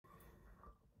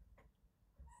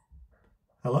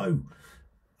Hello.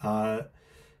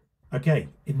 Okay,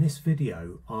 in this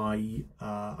video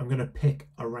I'm going to pick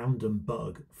a random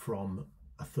bug from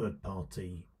a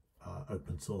third-party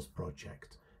open source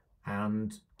project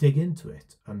and dig into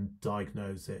it and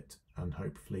diagnose it and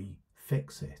hopefully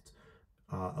fix it.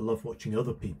 I love watching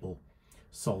other people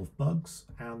solve bugs,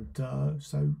 and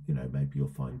so maybe you'll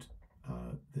find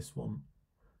this one,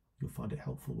 you'll find it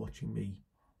helpful watching me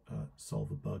solve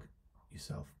a bug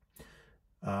yourself.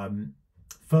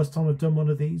 First time I've done one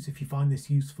of these. If you find this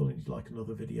useful and you'd like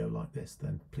another video like this,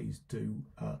 then please do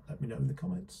let me know in the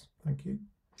comments. Thank you.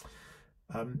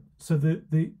 So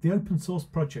the open source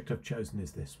project I've chosen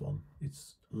is this one.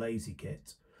 It's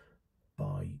lazygit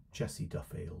by Jesse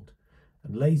Duffield.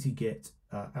 And lazygit,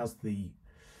 as the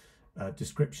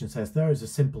description says, there is a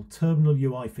simple terminal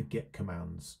UI for git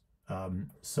commands.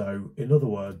 So in other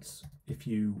words, if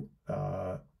you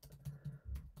go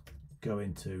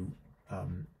into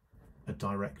a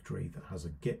directory that has a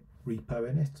git repo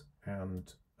in it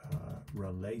and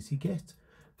run lazygit,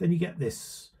 then you get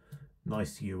this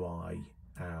nice UI,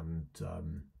 and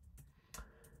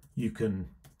you can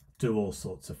do all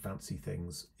sorts of fancy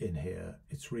things in here.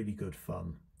 It's really good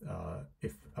fun.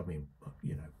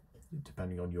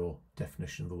 Depending on your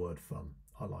definition of the word fun,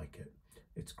 I like it.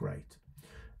 It's great.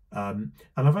 And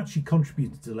I've actually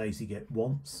contributed to lazygit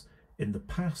once in the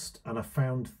past, and I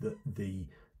found that the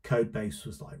code base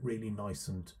was like really nice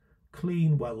and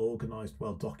clean, well organized,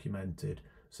 well documented,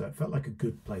 so it felt like a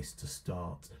good place to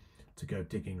start to go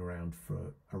digging around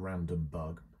for a random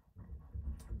bug.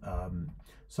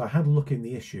 So I had a look in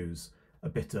the issues a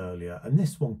bit earlier, and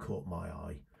this one caught my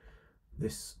eye.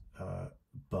 This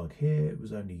bug here, it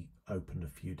was only opened a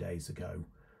few days ago,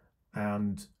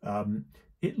 and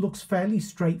it looks fairly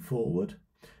straightforward,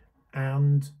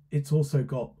 and it's also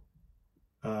got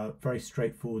very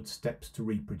straightforward steps to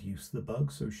reproduce the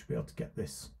bug, so we should be able to get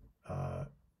this,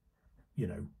 we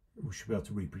should be able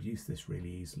to reproduce this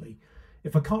really easily.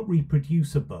 If I can't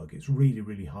reproduce a bug, it's really,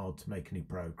 really hard to make any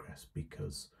progress,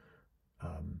 because,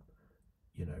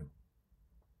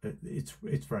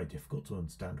 it's very difficult to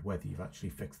understand whether you've actually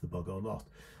fixed the bug or not.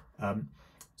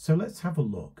 So let's have a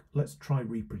look. Let's try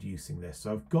reproducing this.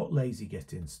 So I've got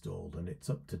lazygit installed and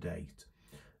it's up to date.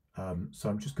 So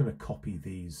I'm just going to copy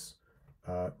these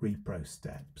repro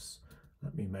steps.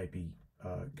 Let me maybe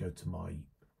go to my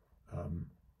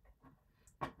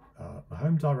my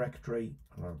home directory,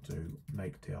 and I'll do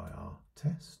make dir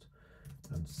test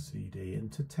and cd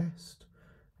into test,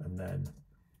 and then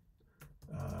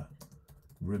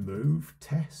remove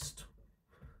test.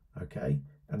 Okay,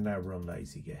 and now run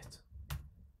lazygit.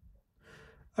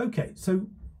 Okay, so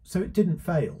it didn't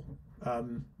fail.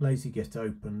 Lazygit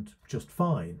opened just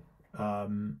fine.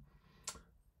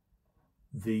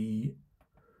 The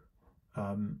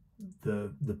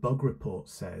bug report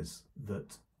says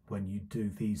that when you do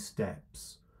these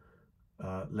steps,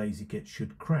 lazygit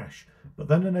should crash. But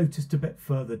then I noticed a bit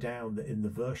further down that in the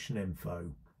version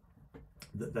info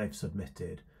that they've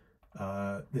submitted,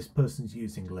 this person's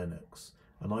using Linux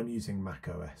and I'm using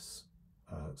macOS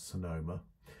Sonoma,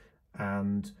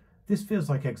 and this feels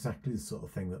like exactly the sort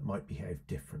of thing that might behave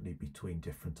differently between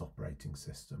different operating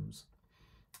systems.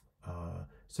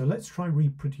 So let's try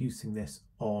reproducing this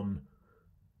on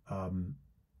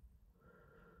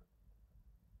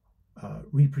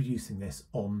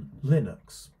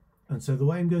Linux. And so the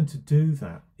way I'm going to do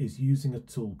that is using a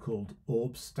tool called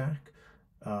OrbStack.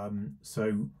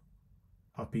 So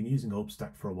I've been using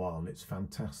OrbStack for a while and it's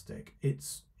fantastic.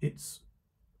 It's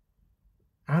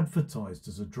advertised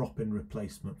as a drop-in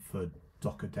replacement for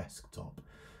Docker Desktop.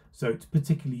 So it's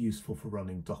particularly useful for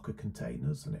running Docker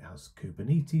containers, and it has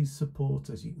Kubernetes support,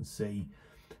 as you can see,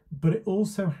 but it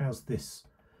also has this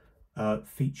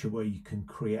feature where you can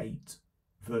create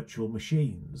virtual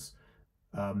machines.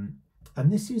 And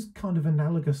this is kind of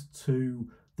analogous to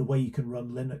the way you can run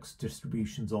Linux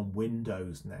distributions on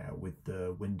Windows now with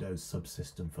the Windows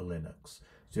subsystem for Linux.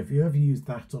 So if you ever use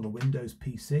that on a Windows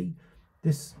PC,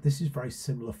 this is very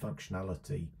similar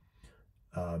functionality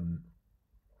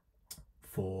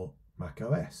for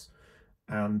macOS.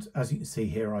 And as you can see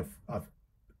here, I've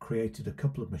created a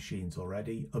couple of machines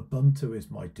already. Ubuntu is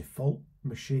my default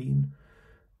machine,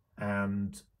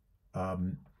 and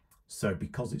so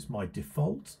because it's my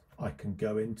default, I can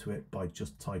go into it by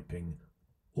just typing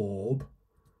orb,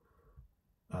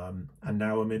 and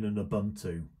now I'm in an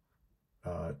Ubuntu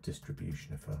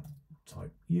distribution. If I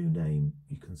type uname,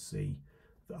 you can see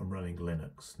that I'm running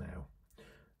Linux now.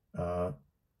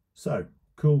 So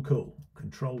cool.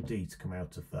 Control D to come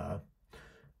out of there.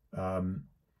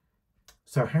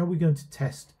 So how are we going to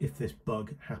test if this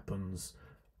bug happens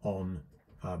on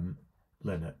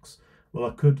Linux? Well,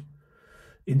 I could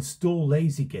install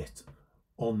lazygit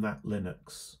on that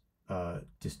Linux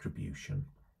distribution.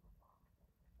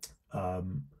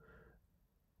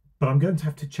 But I'm going to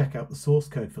have to check out the source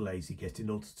code for lazygit in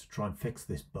order to try and fix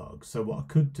this bug. So what I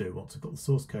could do once I've got the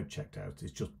source code checked out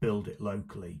is just build it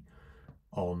locally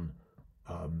on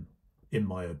in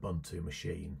my Ubuntu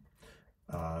machine.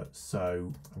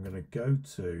 So I'm going to go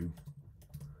to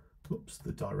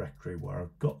the directory where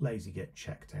I've got lazygit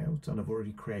checked out, and I've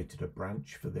already created a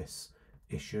branch for this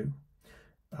issue.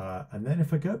 And then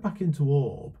if I go back into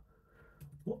orb,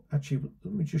 actually,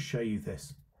 let me just show you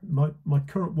this. My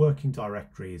current working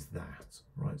directory is that,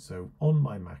 right? So on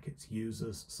my Mac, it's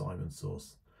users, Simon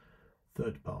source,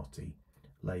 third party,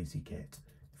 lazygit.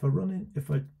 If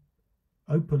I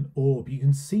open orb, you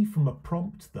can see from a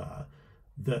prompt there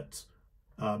that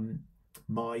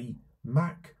my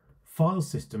Mac file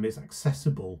system is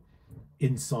accessible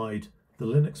inside the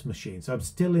Linux machine. So I'm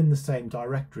still in the same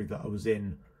directory that I was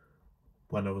in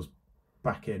when I was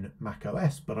back in Mac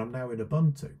OS, but I'm now in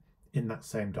Ubuntu in that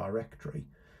same directory.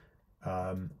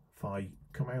 If I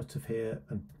come out of here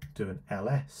and do an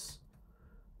ls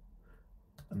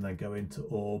and then go into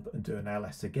orb and do an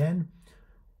ls again,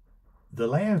 the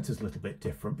layout is a little bit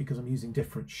different because I'm using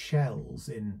different shells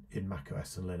in Mac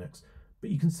OS and Linux,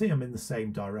 but you can see I'm in the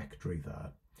same directory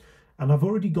there. And I've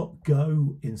already got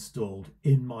Go installed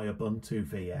in my Ubuntu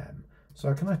VM, so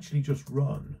I can actually just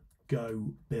run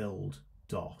go build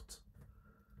dot,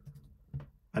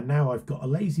 and now I've got a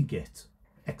lazygit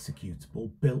executable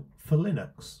built for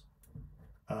Linux.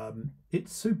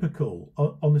 It's super cool.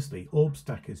 Honestly,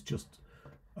 OrbStack is just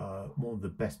one of the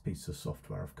best pieces of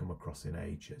software I've come across in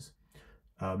ages.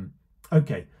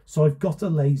 Okay, so I've got a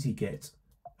lazygit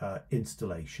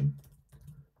installation,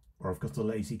 or I've got a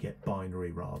lazygit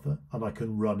binary rather, and I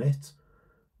can run it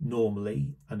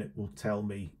normally and it will tell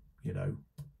me, you know,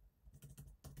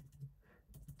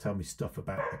 stuff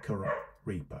about the current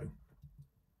repo.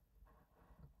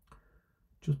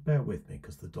 Just bear with me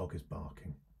because the dog is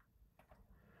barking.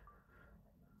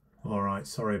 All right,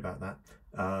 sorry about that.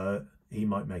 He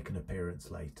might make an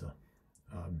appearance later.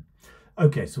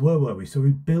 Okay, so where were we? So we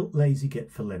built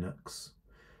lazygit for Linux.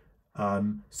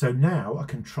 So now I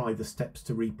can try the steps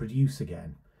to reproduce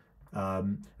again.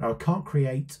 Now I can't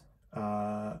create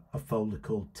a folder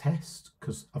called test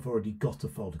because I've already got a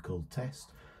folder called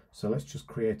test. So let's just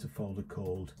create a folder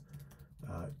called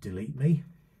delete me.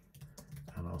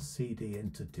 And I'll cd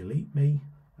into delete me,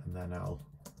 and then I'll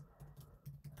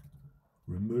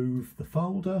remove the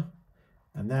folder,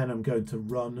 and then I'm going to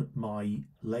run my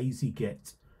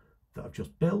lazygit that I've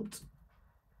just built.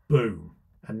 Boom,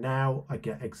 and now I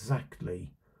get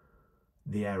exactly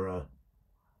the error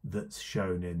that's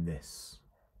shown in this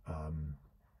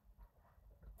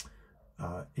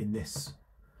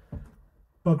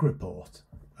bug report.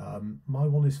 My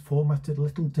one is formatted a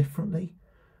little differently.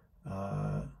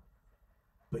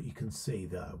 But you can see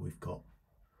there we've got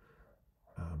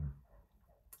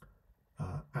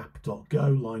app.go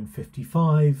line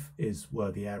 55 is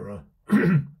where the error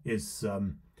is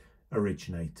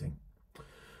originating.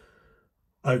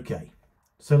 Okay,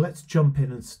 so let's jump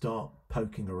in and start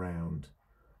poking around.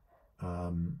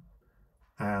 So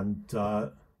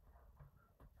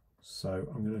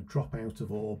I'm going to drop out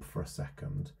of orb for a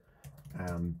second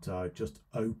and just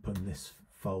open this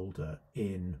folder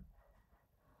in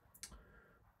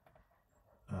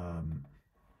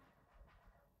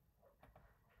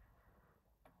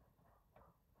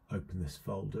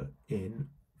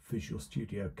Visual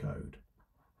Studio Code,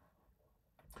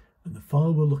 and the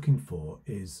file we're looking for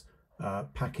is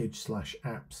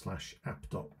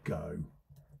package/app/app.go,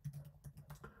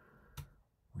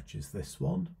 which is this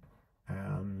one,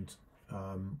 and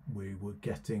we were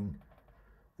getting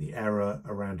the error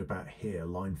around about here,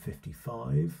 line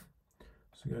 55.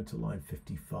 So going to line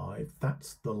 55,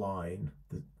 that's the line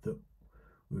that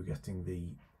we were getting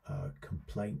the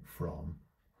complaint from.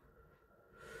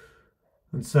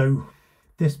 And so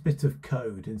this bit of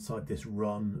code inside this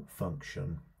run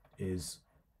function is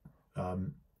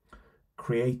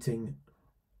creating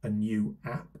a new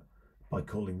app by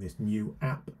calling this new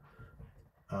app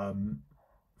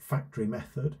factory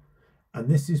method. And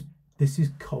this is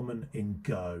common in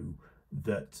Go,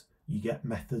 that you get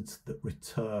methods that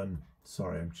return.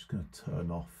 Sorry, I'm just going to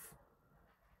turn off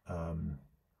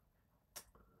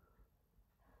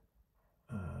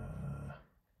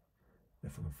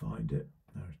if I can find it.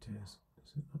 There it is.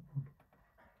 Is it that one?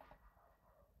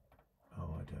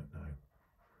 Oh, I don't know.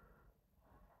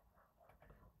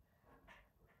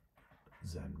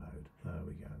 Zen mode. There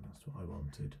we go. That's what I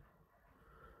wanted.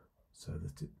 So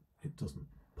that it doesn't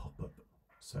pop up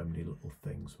so many little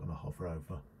things when I hover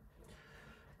over.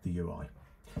 the UI.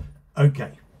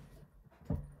 Okay,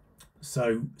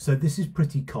 so this is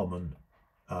pretty common.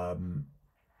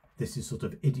 This is sort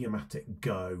of idiomatic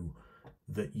Go,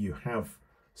 that you have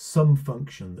some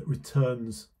function that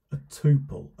returns a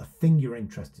tuple, a thing you're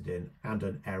interested in, and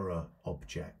an error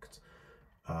object.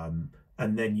 And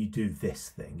then you do this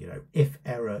thing, you know, if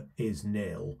error is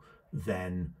nil,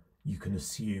 then you can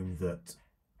assume that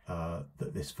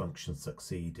that this function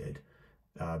succeeded.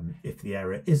 If the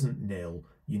error isn't nil,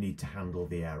 you need to handle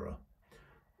the error.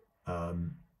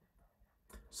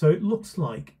 So it looks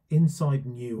like inside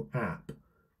new app,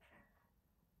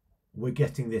 we're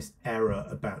getting this error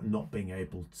about not being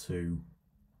able to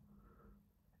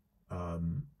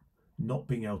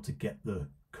get the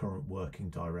current working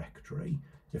directory.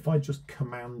 If I just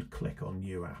command click on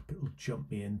new app, it'll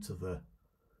jump me into the,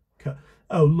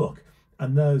 oh look,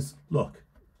 and there's, look,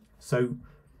 so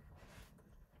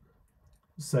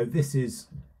this is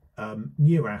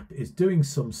new app is doing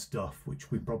some stuff which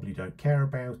we probably don't care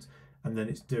about, and then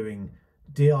it's doing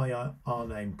dir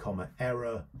name comma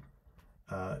error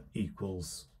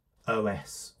equals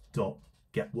os dot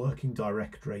get working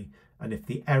directory, and if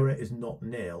the error is not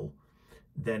nil,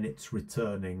 then it's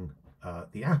returning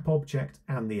the app object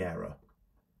and the error.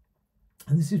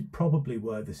 And this is probably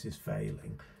where this is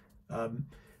failing.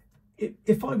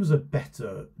 If I was a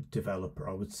better developer,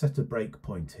 I would set a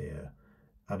breakpoint here,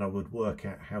 and I would work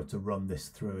out how to run this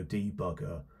through a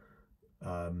debugger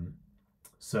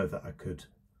so that I could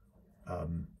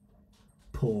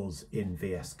pause in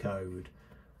VS Code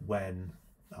when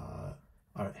I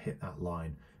hit that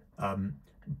line.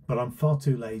 But I'm far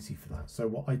too lazy for that. So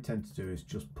what I tend to do is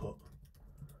just put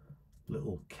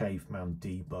little caveman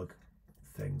debug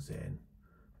things in,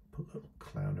 put a little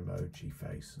clown emoji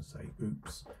face and say,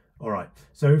 oops. All right,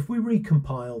 so if we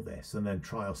recompile this and then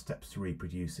try our steps to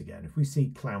reproduce again, if we see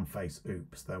clown face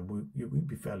oops, then we'll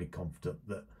be fairly confident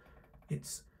that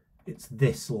it's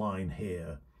this line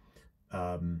here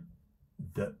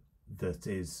that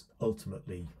is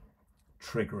ultimately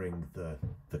triggering the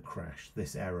crash.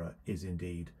 This error is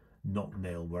indeed not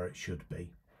nil where it should be.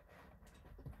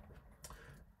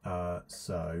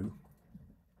 So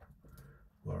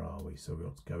where are we? So we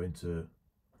want to go into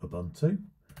Ubuntu,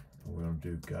 and we want to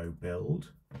do go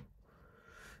build,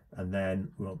 and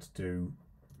then we want to do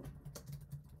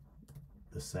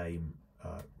the same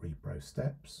repro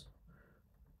steps.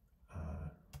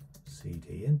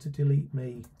 CD in to delete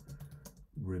me,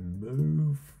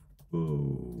 remove,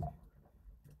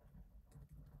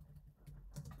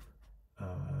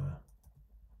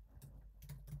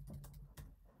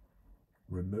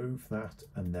 remove that,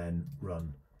 and then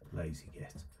run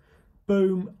lazygit.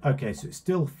 Boom. Okay, so it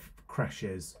still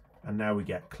crashes, and now we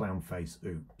get clown face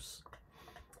oops.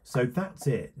 So that's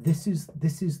it. This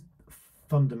is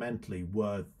fundamentally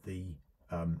where the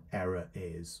error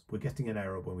is. We're getting an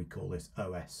error when we call this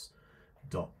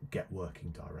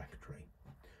os.getWorkingDirectory.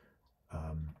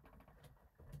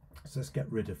 So let's get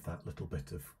rid of that little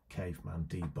bit of caveman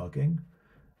debugging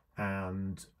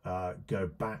and go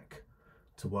back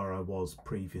to where I was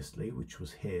previously, which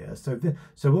was here. So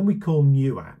when we call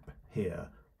new app here,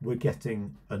 we're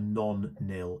getting a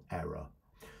non-nil error.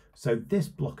 So this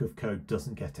block of code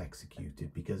doesn't get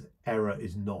executed because error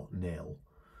is not nil.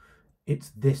 It's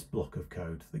this block of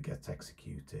code that gets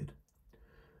executed.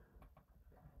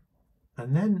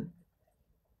 And then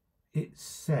it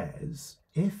says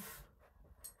if,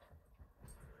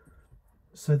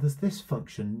 so there's this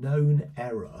function known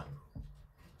error,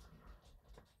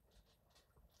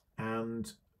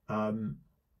 and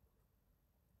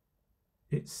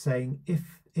it's saying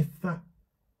if that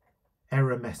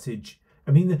error message,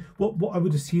 I mean, what I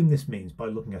would assume this means by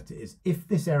looking at it is if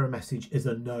this error message is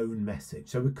a known message.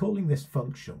 So we're calling this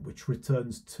function which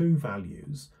returns two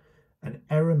values, an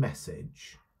error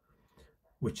message,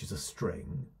 which is a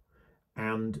string,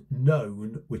 and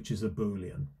known, which is a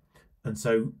Boolean. And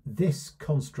so this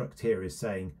construct here is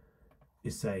saying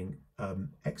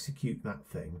execute that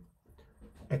thing,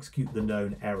 execute the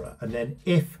known error, and then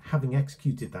if having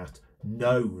executed that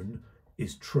known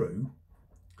is true,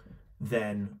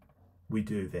 then we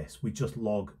do this. We just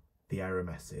log the error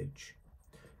message.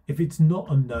 If it's not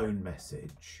a known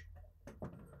message,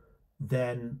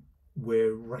 then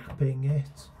we're wrapping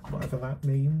it, whatever that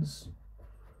means,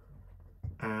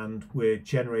 and we're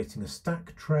generating a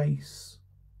stack trace.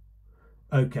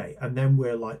 Okay, and then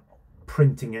we're like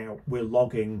printing out, we're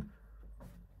logging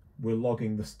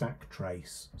the stack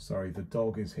trace. Sorry, the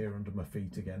dog is here under my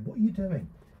feet again. What are you doing?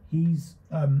 He's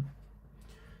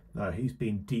no, he's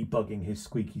been debugging his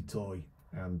squeaky toy,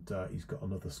 and he's got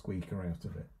another squeaker out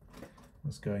of it.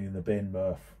 That's going in the bin,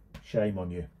 Murph. Shame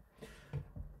on you.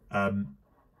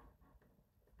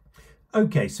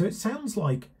 Okay, so it sounds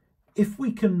like if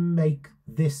we can make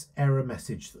this error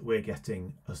message that we're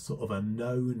getting a sort of a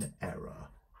known error,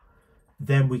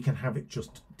 then we can have it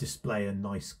just display a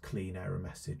nice clean error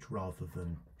message rather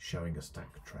than showing a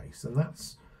stack trace. And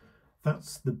that's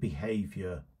the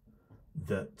behavior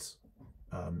that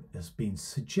has been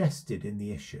suggested in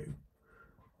the issue.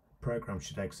 Program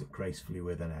should exit gracefully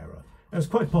with an error. And it's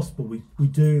quite possible we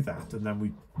do that and then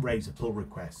we raise a pull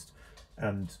request,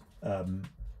 and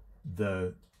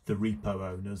the repo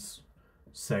owners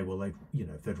say, well,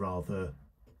 they'd rather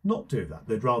not do that.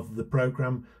 They'd rather the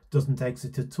program doesn't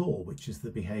exit at all, which is the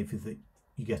behavior that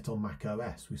you get on Mac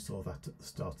OS. We saw that at the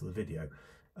start of the video.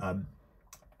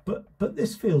 But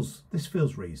this feels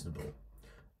reasonable.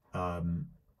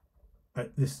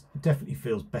 This definitely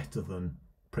feels better than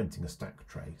printing a stack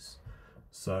trace.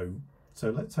 So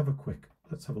let's have a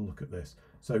look at this.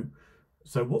 So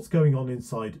what's going on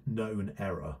inside known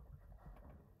error?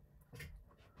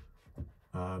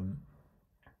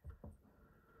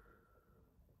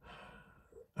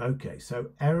 Okay,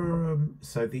 so error.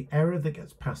 So the error that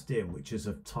gets passed in, which is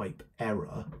of type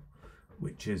error,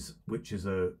 which is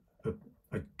a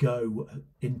Go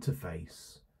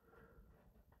interface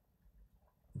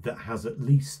that has at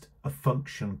least a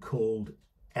function called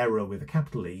error with a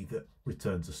capital E that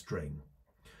returns a string.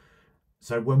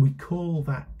 So when we call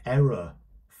that error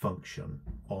function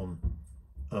on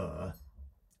ERR,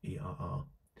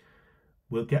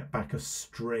 we'll get back a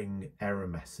string error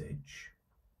message.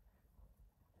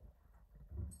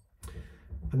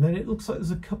 And then it looks like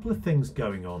there's a couple of things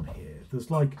going on here.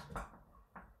 There's like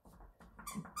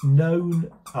known,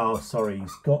 oh sorry,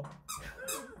 he's got,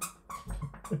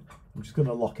 I'm just going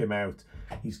to lock him out.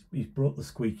 He's brought the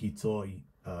squeaky toy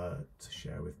to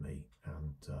share with me,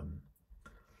 and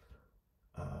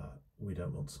we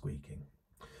don't want squeaking.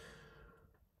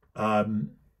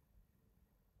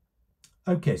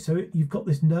 Okay, so you've got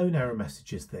this known error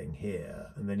messages thing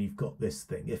here, and then you've got this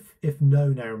thing. If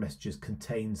known error messages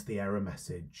contains the error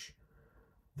message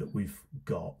that we've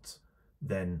got,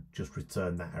 then just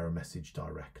return that error message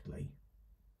directly.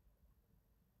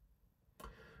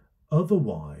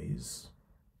 Otherwise,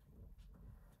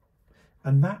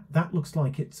 and that looks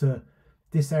like it's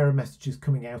this error message is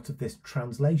coming out of this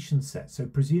translation set. So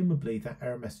presumably that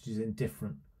error message is in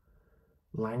different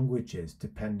languages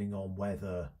depending on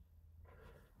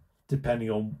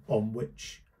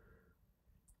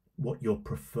what your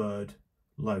preferred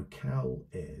locale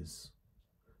is.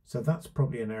 So that's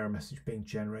probably an error message being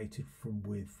generated from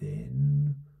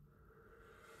within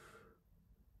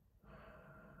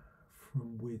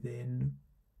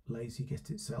lazygit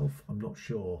itself. I'm not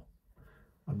sure.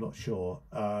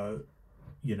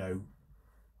 You know,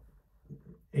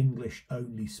 English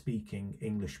only speaking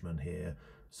Englishman here,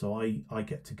 so I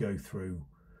get to go through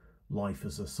life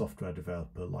as a software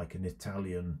developer like an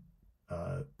Italian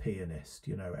pianist.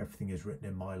 You know, everything is written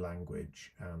in my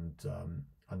language, and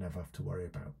I never have to worry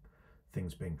about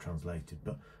things being translated.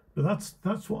 But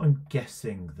that's what I'm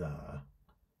guessing there.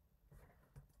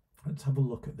 Let's have a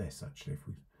look at this actually. If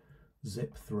we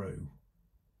zip through,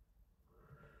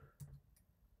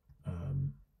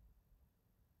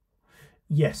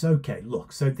 yes, okay.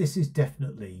 Look, so this is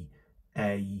definitely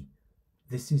a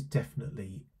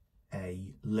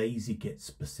lazygit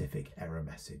specific error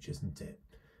message, isn't it?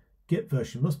 Git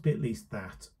version must be at least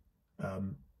that.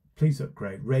 Please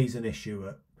upgrade. Raise an issue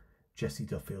at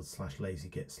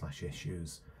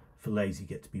jesse.duffield/lazygit/issues for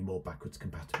lazygit to be more backwards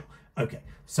compatible. Okay,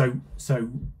 so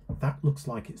that looks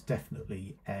like it's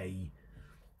definitely a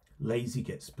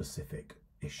lazygit specific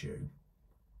issue.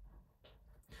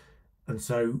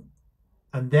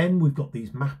 And then we've got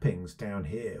these mappings down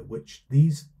here, which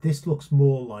this looks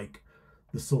more like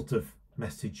the sort of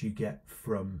message you get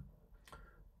from,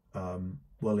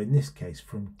 well, in this case,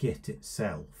 from Git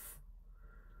itself,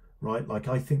 right? Like,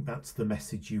 I think that's the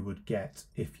message you would get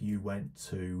if you went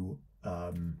to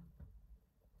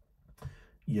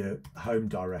your home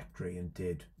directory and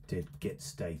did git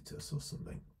status or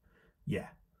something. Yeah,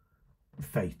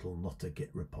 fatal, not a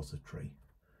Git repository.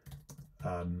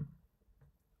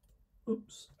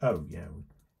 Oops. Oh, yeah.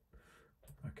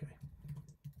 Okay.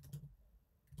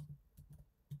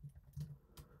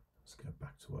 Let's go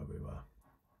back to where we were.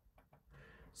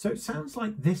 So it sounds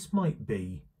like this might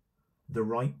be the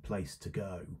right place to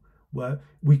go, where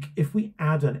if we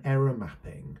add an error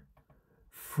mapping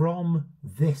from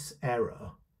this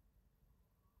error,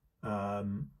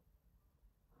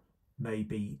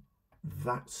 maybe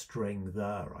that string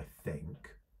there, I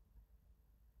think.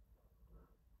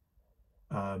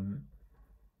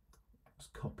 Let's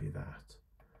copy that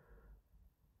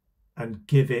and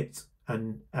give it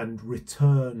and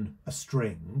return a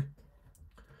string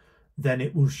then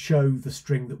it will show the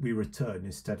string that we return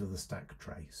instead of the stack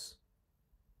trace.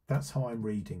 That's how I'm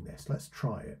reading this. Let's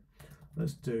try it.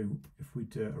 Let's do, if we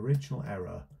do original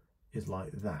error is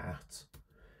like that,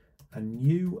 a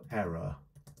new error.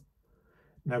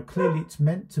 Now clearly it's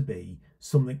meant to be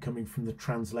something coming from the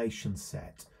translation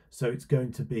set. So it's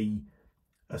going to be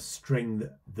a string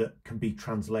that can be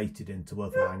translated into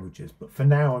other languages. But for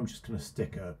now, I'm just going to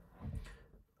stick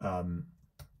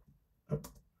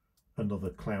another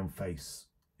clown face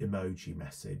emoji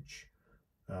message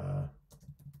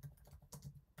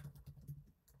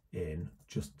in,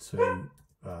 just to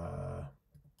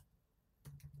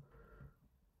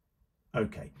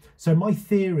okay. So my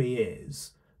theory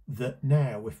is that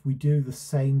now if we do the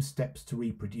same steps to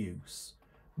reproduce,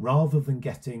 rather than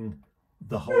getting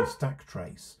the whole stack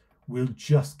trace, we'll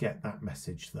just get that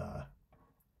message there.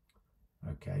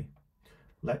 Okay,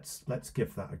 let's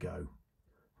give that a go.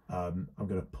 I'm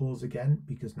going to pause again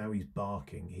because now he's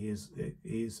barking. He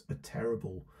is a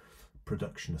terrible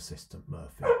production assistant,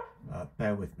 Murphy.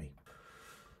 Bear with me.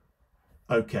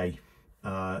 Okay,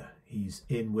 he's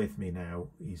in with me now.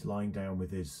 He's lying down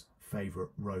with his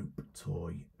favourite rope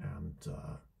toy, and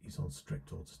he's on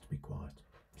strict orders to be quiet.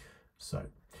 So,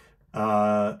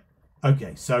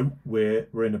 okay, so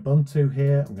we're in Ubuntu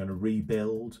here. I'm going to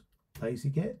rebuild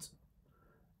lazygit,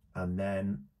 and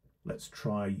then let's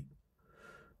try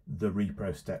the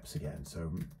repro steps again.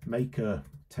 So make a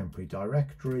temporary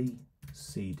directory,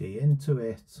 cd into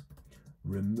it,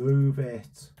 remove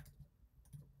it,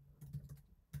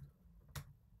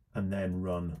 and then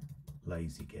run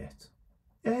lazygit.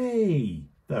 Hey,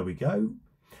 there we go.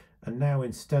 And now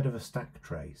instead of a stack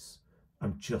trace,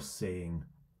 I'm just seeing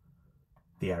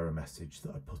the error message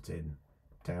that I put in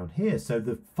down here. So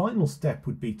the final step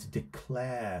would be to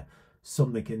declare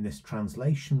something in this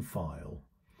translation file.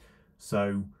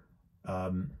 So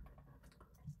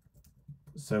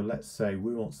so let's say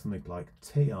we want something like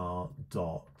tr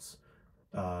dot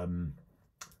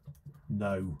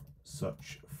no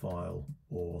such file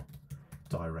or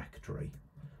directory,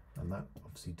 and that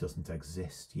obviously doesn't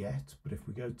exist yet. But if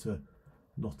we go to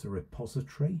not a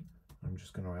repository, I'm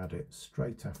just going to add it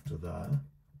straight after there,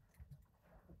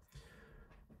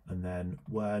 and then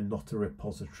where not a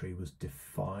repository was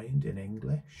defined in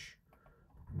English,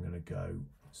 I'm going to go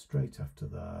straight after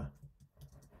there.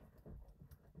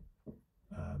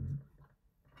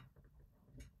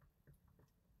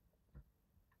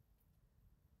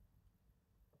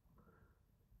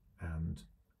 And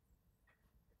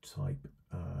type,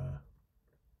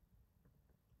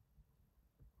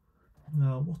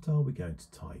 well, what are we going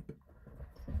to type?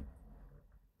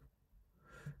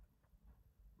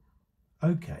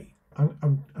 Okay,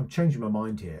 I'm changing my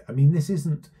mind here. I mean, this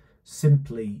isn't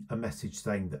simply a message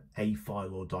saying that a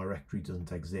file or directory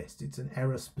doesn't exist. It's an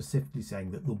error specifically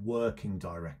saying that the working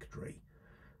directory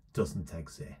doesn't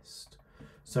exist.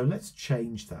 So let's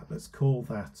change that. Let's call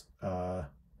that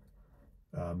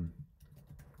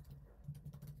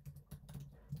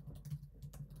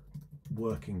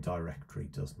working directory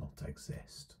does not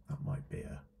exist. That might be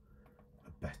a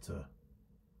better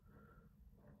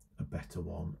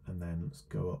one. And then let's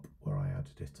go up where I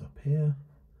added it up here.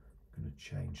 I'm going to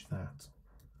change that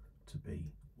to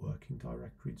be working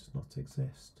directory does not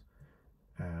exist,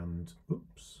 and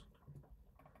oops,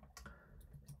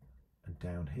 and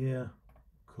down here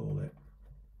call it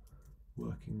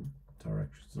working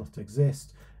directory does not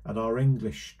exist, and our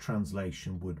English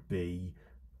translation would be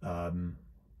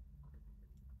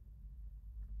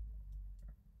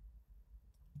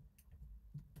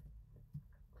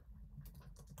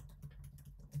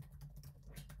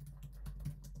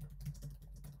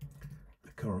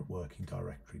current working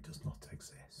directory does not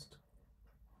exist.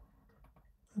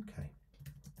 Okay,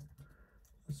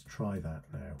 let's try that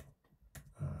now.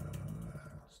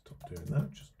 Stop doing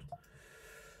that, just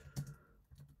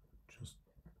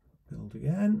build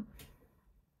again.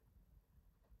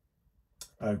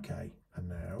 Okay, and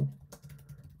now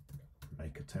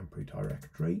make a temporary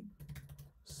directory,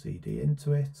 cd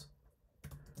into it,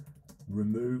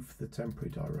 remove the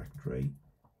temporary directory,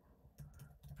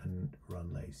 and run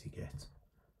lazygit.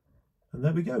 And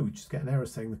there we go. We just get an error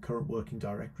saying the current working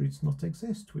directory does not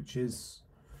exist, which is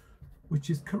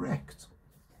correct.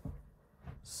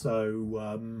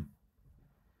 So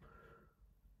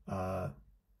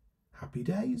happy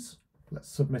days. Let's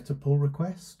submit a pull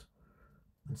request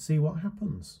and see what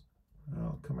happens.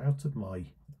 I'll come out of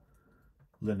my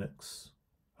Linux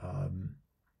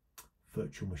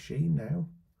virtual machine now,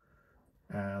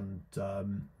 and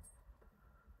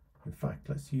in fact,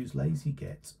 let's use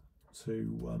lazygit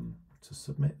to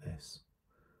submit this.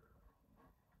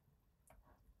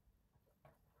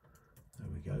 There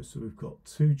we we go. So we've got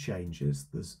two changes.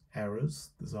 There's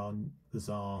errors. There's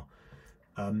our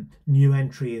new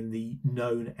entry in the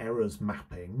known errors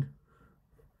mapping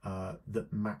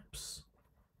that maps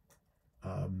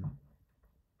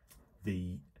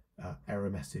the error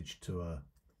message to a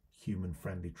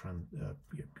human-friendly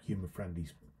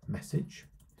message,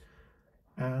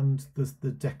 and there's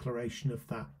the declaration of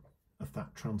that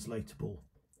translatable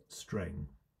string.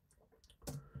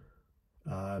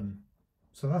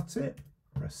 So that's it.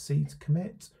 Press C to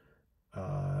commit.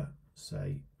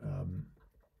 Say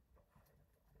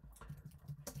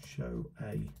show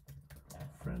a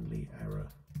friendly error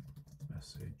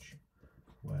message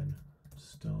when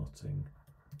starting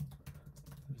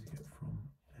lazygit from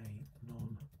a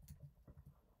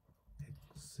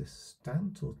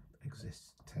non-existent or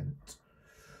existent.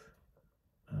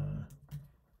 Not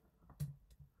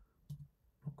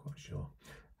quite sure.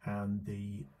 And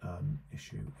the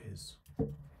issue is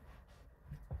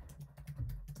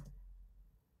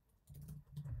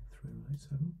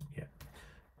 387. Yeah.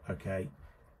 Okay.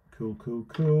 Cool.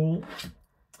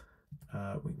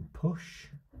 We can push.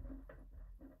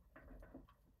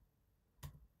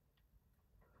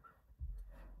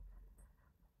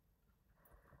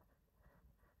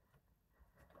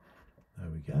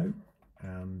 There we go.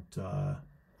 And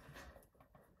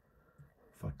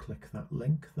if I click that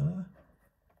link there,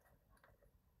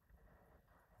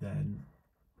 then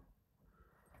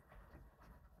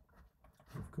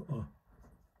we've got a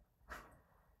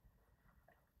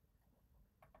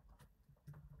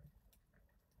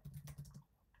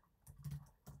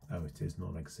oh, it is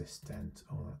non-existent.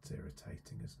 Oh, that's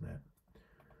irritating, isn't it?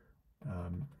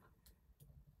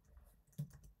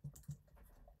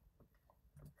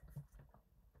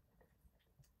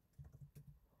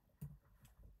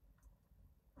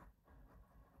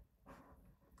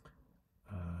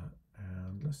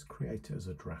 And let's create it as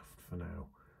a draft for now,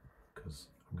 because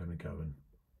I'm going to go and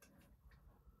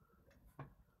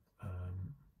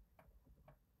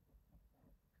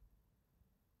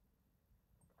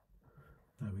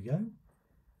there we go.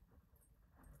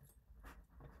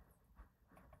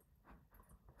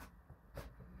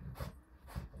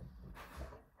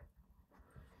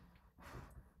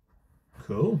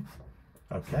 Cool.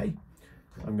 Okay.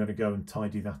 I'm going to go and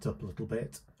tidy that up a little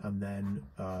bit and then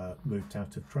move it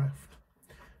out of draft.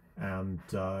 And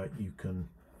you can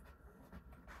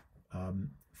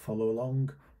follow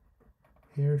along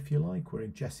here if you like. We're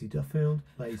in Jesse Duffield,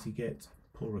 lazygit,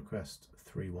 pull request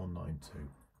 3192.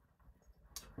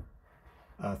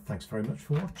 Thanks very much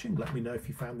for watching. Let me know if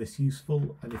you found this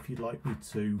useful and if you'd like me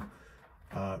to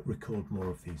record more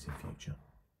of these in future.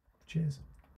 Cheers.